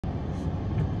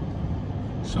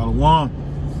Shalom.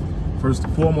 First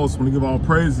and foremost, I want to give all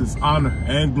praises, honor,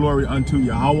 and glory unto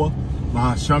Yahweh,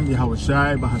 Bahasham Yahweh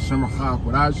Shai, Bahasham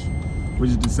HaKodash, which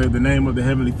is to say the name of the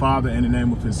Heavenly Father and the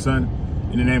name of His Son,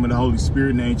 in the name of the Holy Spirit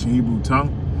in the ancient Hebrew tongue.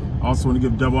 Also want to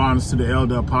give double honors to the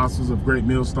elder apostles of Great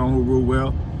Millstone who rule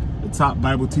well, the top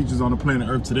Bible teachers on the planet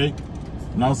Earth today.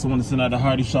 And I also want to send out a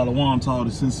hearty shalom to all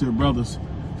the sincere brothers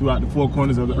throughout the four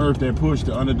corners of the earth that push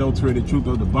the unadulterated truth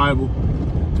of the Bible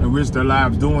and risk their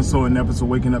lives doing so in efforts of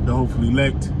waking up the hopeful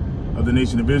elect of the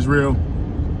nation of Israel.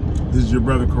 This is your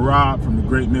brother Karab from the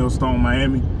Great Millstone,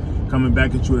 Miami, coming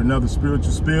back at you with another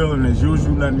spiritual spill, and as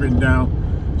usual, nothing written down,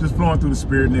 just flowing through the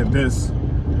spirit and their best,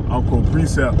 I'll quote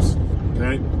precepts,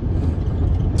 okay?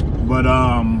 But,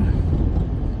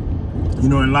 you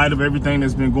know, in light of everything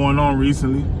that's been going on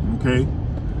recently, okay,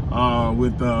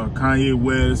 with Kanye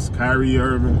West, Kyrie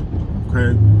Irving,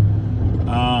 okay,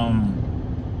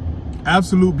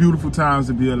 absolute beautiful times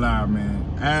to be alive, man.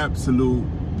 Absolute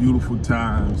beautiful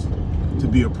times to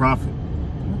be a prophet,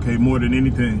 okay, more than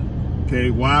anything,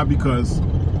 okay? Why? Because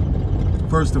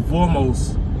first and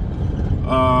foremost,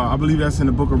 I believe that's in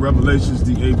the book of Revelations,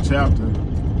 the 8th chapter,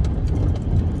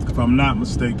 if I'm not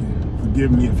mistaken.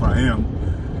 Forgive me if I am.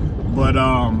 But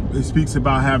it speaks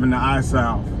about having the eye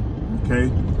salve, okay?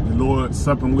 The Lord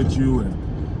supping with you and,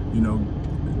 you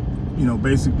know,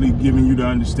 basically giving you the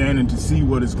understanding to see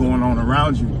what is going on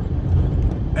around you.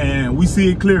 And we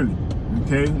see it clearly,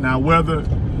 okay? Now, whether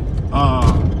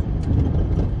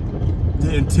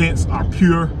the intents are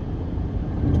pure,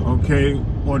 okay,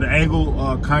 or the angle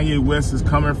Kanye West is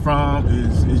coming from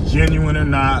is genuine or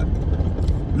not,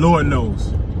 Lord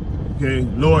knows, okay?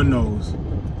 Lord knows.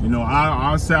 You know,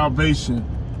 our salvation,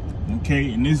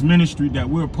 okay, in this ministry that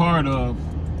we're a part of,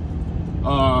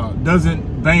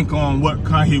 doesn't bank on what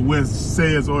Kanye West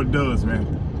says or does, man,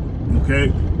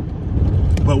 okay?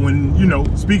 But when, you know,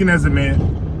 speaking as a man,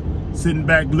 sitting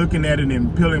back, looking at it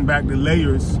and peeling back the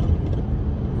layers,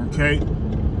 okay,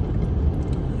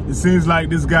 it seems like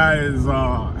this guy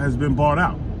has been bought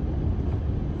out,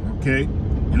 okay?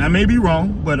 And I may be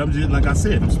wrong, but I'm just, like I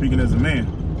said, I'm speaking as a man.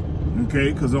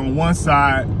 Okay, because on one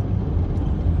side,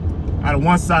 out of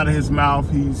one side of his mouth,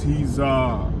 he's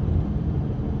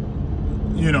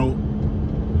you know,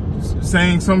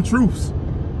 saying some truths.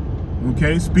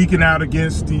 Okay, speaking out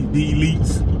against the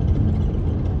elites.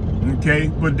 Okay,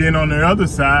 but then on the other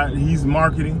side, he's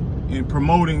marketing and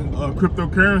promoting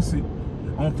cryptocurrency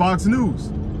on Fox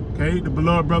News. Okay, the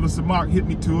beloved brother Samak hit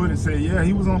me to it and said, yeah,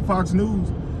 he was on Fox News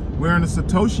wearing a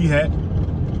Satoshi hat,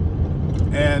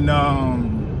 and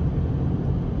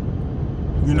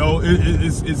you know,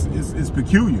 it's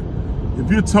peculiar. If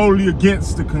you're totally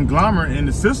against the conglomerate and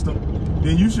the system,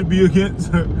 then you should be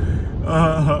against the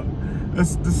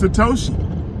Satoshi,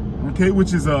 okay,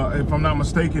 which is, if I'm not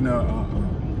mistaken, a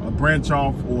branch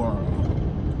off or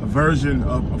a version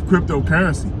of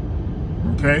cryptocurrency,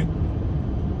 okay?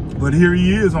 But here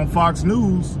he is on Fox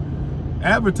News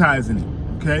advertising it,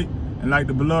 okay? And like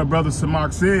the beloved brother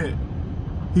Samak said,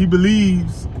 he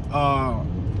believes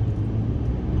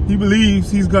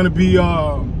he's going to be,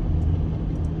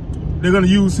 they're going to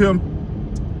use him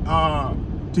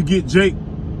to get Jake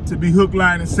to be hook,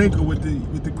 line, and sinker with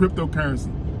the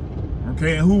cryptocurrency.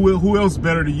 Okay, and who else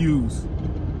better to use,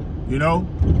 you know?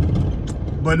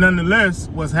 But nonetheless,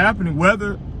 what's happening,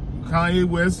 whether Kanye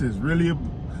West is really, you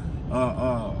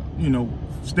know,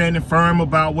 standing firm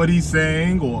about what he's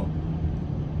saying, or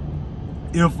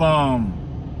if,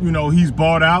 you know, he's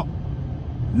bought out,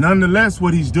 nonetheless,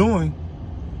 what he's doing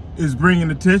is bringing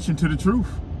attention to the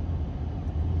truth.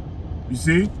 You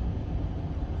see?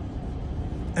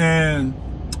 And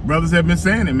brothers have been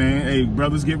saying it, man. Hey,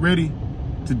 brothers, get ready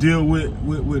to deal with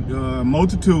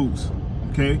multitudes,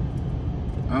 okay?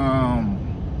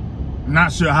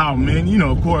 Not sure how many. You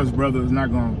know, of course, brother is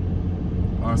not going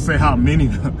to say how many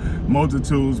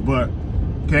multitudes, but,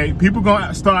 okay, people going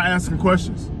to start asking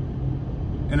questions.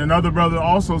 And another brother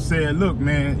also said, look,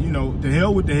 man, you know, to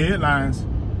hell with the headlines.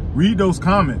 Read those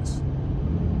comments,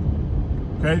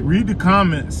 okay? Read the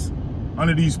comments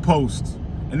under these posts.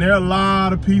 And there are a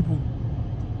lot of people,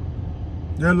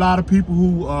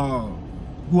 who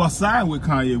are siding with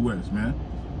Kanye West, man.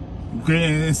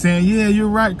 Okay, and saying, yeah, you're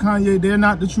right, Kanye, they're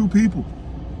not the true people.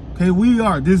 Okay, we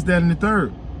are, this, that, and the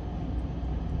third.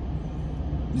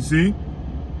 You see?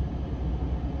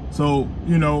 So,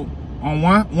 you know, on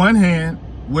one hand,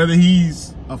 whether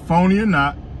he's a phony or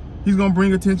not, he's gonna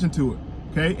bring attention to it.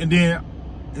 Okay, and then,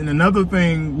 and another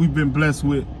thing we've been blessed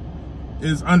with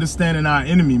is understanding our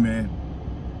enemy, man,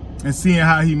 and seeing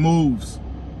how he moves,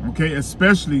 okay,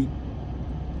 especially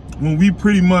when we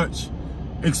pretty much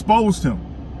exposed him.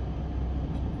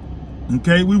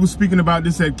 Okay, we were speaking about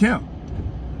this at camp.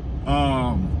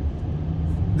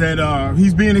 That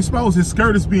he's being exposed. His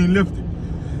skirt is being lifted.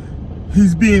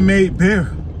 He's being made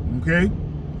bare. Okay,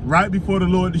 right before the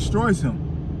Lord destroys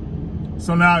him.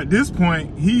 So now at this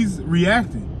point, he's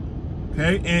reacting.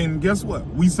 Okay, and guess what?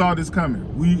 We saw this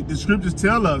coming. The scriptures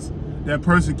tell us that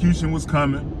persecution was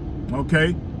coming.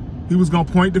 Okay, he was gonna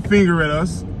point the finger at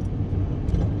us,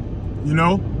 you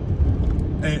know,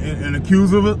 and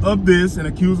accuse us of this and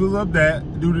accuse us of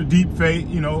that, due to deep faith,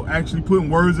 you know, actually putting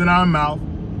words in our mouth.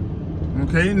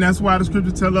 Okay, and that's why the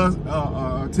scriptures tell us,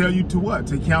 tell you to what?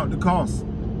 To count the cost.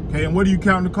 Okay, and what do you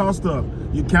count the cost of?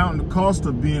 You're counting the cost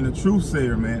of being a truth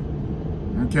sayer, man.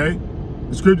 Okay,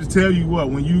 the scriptures tell you what?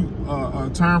 When you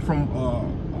turn from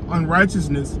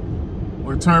unrighteousness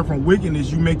or turn from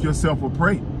wickedness, you make yourself a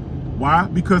prey. Why?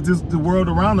 Because the world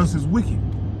around us is wicked.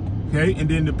 Okay, and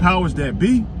then the powers that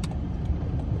be,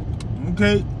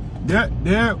 okay,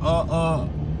 they're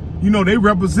you know, they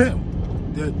represent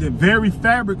the very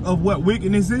fabric of what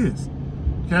wickedness is.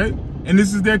 Okay, and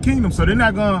this is their kingdom, so they're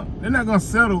not gonna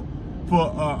settle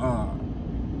for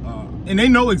and they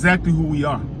know exactly who we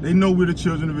are. They know we're the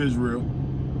children of Israel.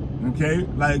 Okay,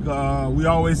 like we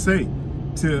always say,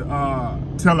 to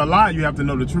tell a lie, you have to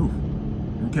know the truth.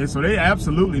 Okay, so they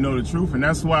absolutely know the truth, and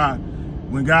that's why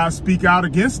when God speak out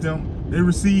against them, they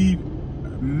receive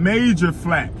major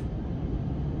flack.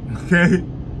 Okay,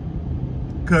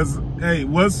 because hey,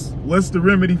 what's the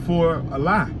remedy for a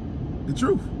lie? The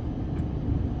truth.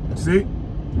 See?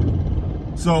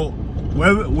 So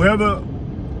whether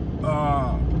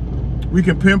we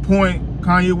can pinpoint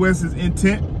Kanye West's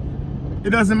intent, it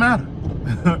doesn't matter.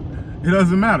 It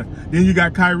doesn't matter. Then you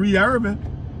got Kyrie Irving,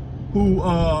 who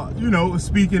you know, is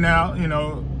speaking out, you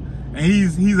know, and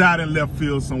he's out in left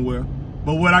field somewhere.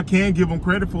 But what I can give him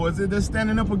credit for is that they're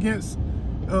standing up against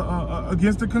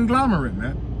the conglomerate,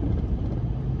 man.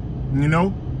 You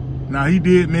know, now he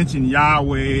did mention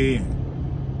Yahweh,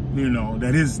 and, you know,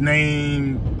 that his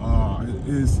name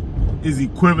is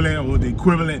equivalent, or the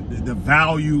equivalent, the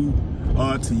value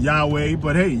to Yahweh.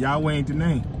 But hey, Yahweh ain't the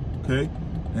name, okay?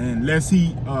 And unless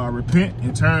he repent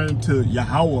and turn to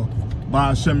Yahweh by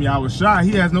Hashem Yahweh Shai,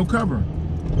 he has no covering,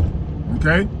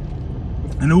 okay?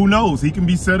 And who knows, he can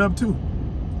be set up too.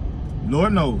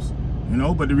 Lord knows, you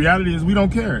know, but the reality is we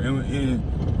don't care.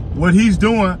 And what he's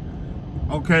doing,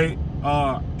 okay,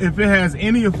 if it has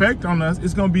any effect on us,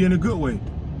 it's going to be in a good way.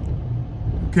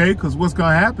 Okay, because what's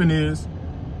going to happen is,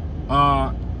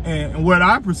 and what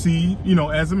I perceive, you know,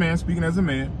 as a man, speaking as a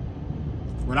man,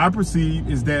 what I perceive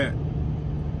is that,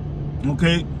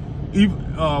 okay, even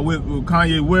with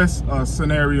Kanye West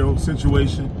scenario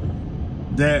situation,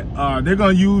 that they're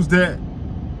going to use that,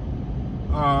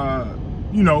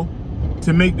 you know,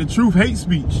 to make the truth hate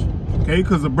speech. Okay,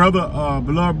 because the brother,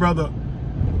 beloved brother,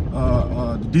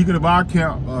 the deacon of our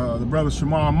camp, the brother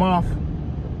Shamar Moth,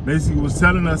 basically was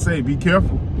telling us, hey, be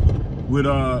careful with,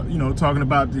 you know, talking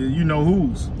about the you know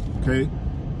who's, okay?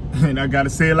 And I got to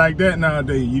say it like that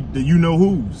nowadays, the you know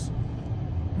who's,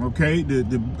 okay?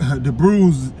 The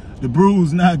bruised,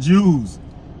 not Jews,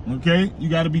 okay? You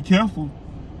got to be careful,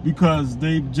 because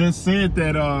they've just said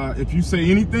that if you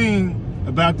say anything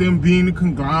about them being a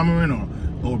conglomerate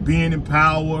or being in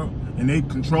power and they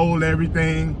control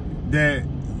everything, that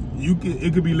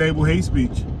it could be labeled hate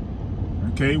speech,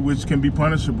 okay, which can be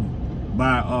punishable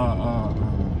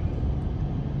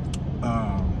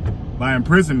by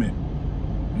imprisonment,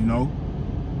 you know.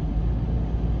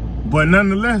 But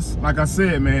nonetheless, like I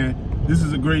said, man, this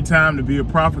is a great time to be a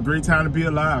prophet, great time to be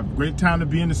alive, great time to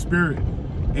be in the spirit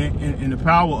and the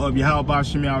power of Yahweh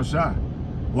B'Shem Yahweh Shai.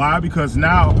 Why? Because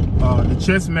now the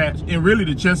chess match, and really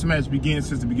the chess match begins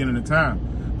since the beginning of time,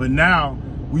 but now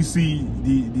we see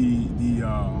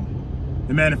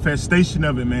the manifestation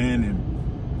of it, man.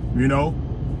 And you know,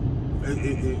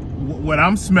 what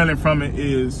I'm smelling from it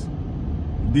is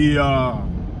the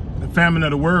famine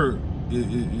of the word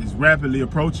is rapidly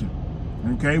approaching.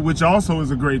 Okay, which also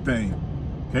is a great thing.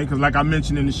 Okay, because like I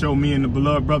mentioned in the show, me and the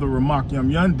beloved brother Ramak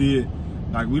Yum did,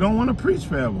 like, we don't want to preach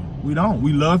forever. We don't.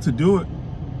 We love to do it.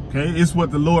 Okay, it's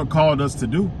what the Lord called us to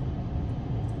do.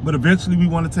 But eventually we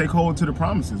want to take hold to the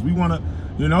promises. We want to,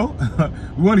 you know,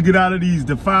 we want to get out of these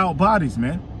defiled bodies,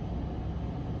 man.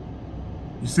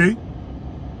 You see?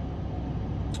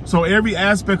 So every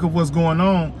aspect of what's going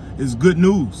on is good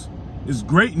news. It's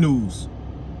great news.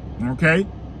 Okay?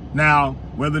 Now,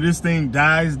 whether this thing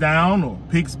dies down or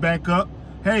picks back up,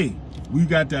 hey, we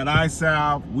got that eye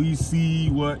salve. We see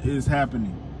what is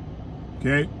happening.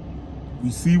 Okay? We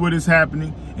see what is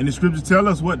happening. And the scriptures tell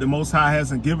us what? The Most High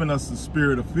hasn't given us the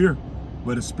spirit of fear,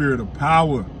 but a spirit of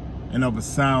power and of a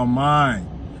sound mind.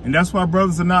 And that's why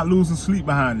brothers are not losing sleep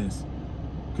behind this.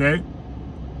 Okay?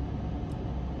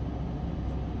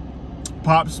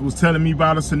 Pops was telling me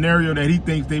about a scenario that he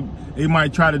thinks they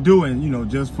might try to do, and, you know,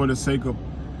 just for the sake of,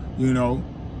 you know,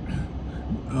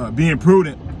 being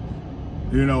prudent,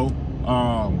 you know,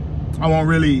 I won't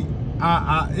really,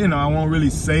 I won't really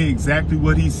say exactly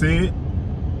what he said.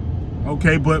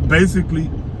 Okay, but basically,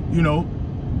 you know,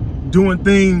 doing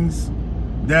things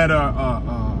that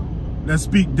are that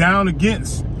speak down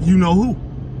against you know who.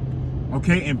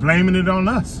 Okay, and blaming it on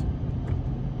us.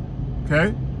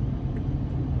 Okay,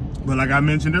 but like I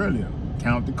mentioned earlier,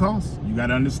 count the cost. You got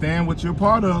to understand what you're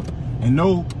part of and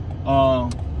know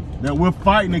that we're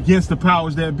fighting against the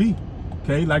powers that be.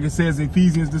 Okay, like it says in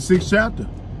Ephesians the 6th chapter,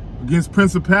 against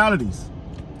principalities,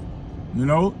 you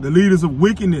know, the leaders of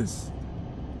wickedness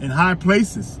in high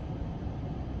places.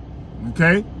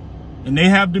 Okay, and they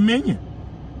have dominion,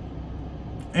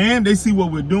 and they see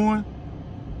what we're doing,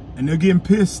 and they're getting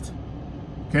pissed.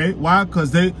 Okay, why?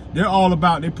 Because they're all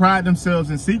about, they pride themselves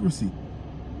in secrecy.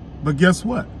 But guess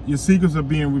what? Your secrets are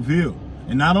being revealed,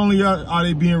 and not only are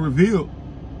they being revealed,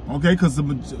 okay, because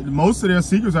most of their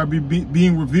secrets are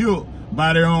being revealed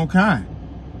by their own kind.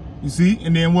 You see,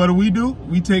 and then what do?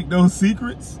 We take those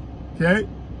secrets, okay,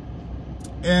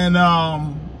 and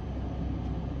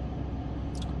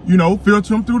you know,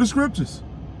 filter them through the scriptures,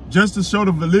 just to show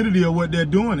the validity of what they're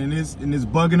doing, and it's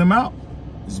bugging them out.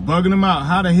 It's bugging them out.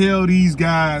 How the hell these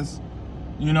guys,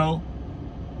 you know,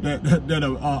 that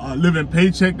are living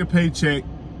paycheck to paycheck,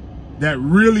 that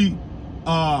really,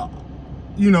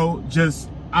 you know, just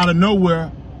out of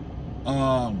nowhere,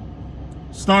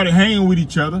 started hanging with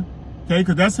each other. Okay,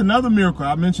 because that's another miracle.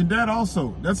 I mentioned that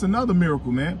also. That's another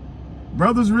miracle, man.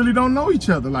 Brothers really don't know each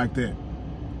other like that.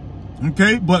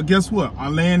 Okay, but guess what? Are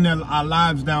laying our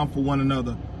lives down for one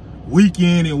another, week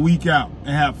in and week out, and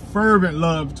have fervent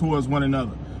love towards one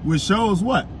another, which shows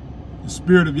what? The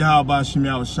spirit of Yahweh Shem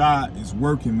Yahushua is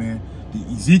working, man. The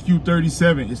Ezekiel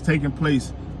 37 is taking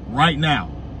place right now.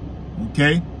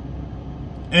 Okay,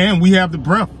 and we have the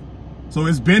breath, so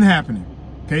it's been happening.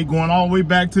 Okay, going all the way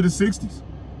back to the 60s.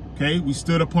 Okay, we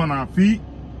stood upon our feet.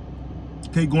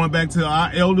 Okay, going back to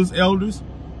our elders,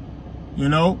 you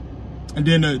know, and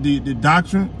then the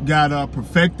doctrine got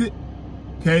perfected.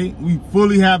 Okay, we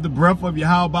fully have the breath of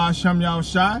Yahweh Shem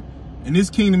Yahushua, and this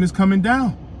kingdom is coming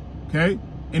down. Okay,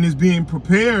 and is being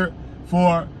prepared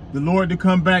for the Lord to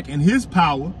come back in his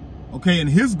power, okay, in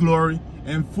his glory,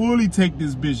 and fully take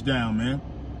this bitch down, man.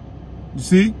 You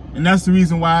see? And that's the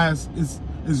reason why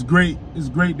it's great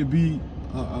to be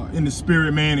in the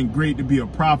spirit, man, and great to be a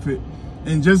prophet,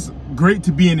 and just great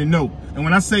to be in the know. And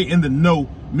when I say in the know,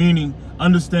 meaning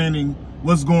understanding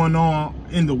what's going on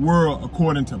in the world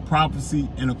according to prophecy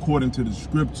and according to the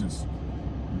scriptures.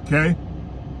 Okay?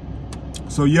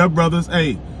 So yeah, brothers,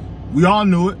 hey, we all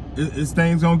knew it. It's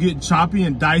things gonna get choppy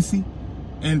and dicey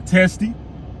and testy.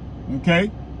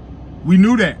 Okay? We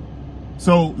knew that.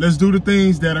 So let's do the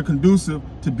things that are conducive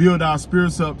to build our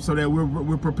spirits up so that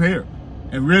we're prepared.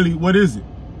 And really, what is it?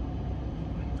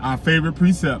 Our favorite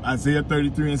precept, Isaiah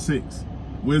 33:6.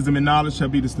 Wisdom and knowledge shall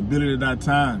be the stability of thy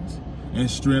times and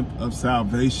strength of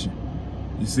salvation.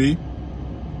 You see?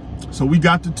 So we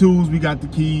got the tools, we got the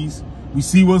keys, we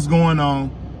see what's going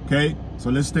on. Okay? So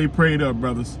let's stay prayed up,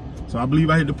 brothers. So I believe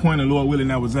I hit the point, and Lord willing,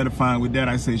 that was edifying. With that,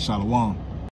 I say shalom.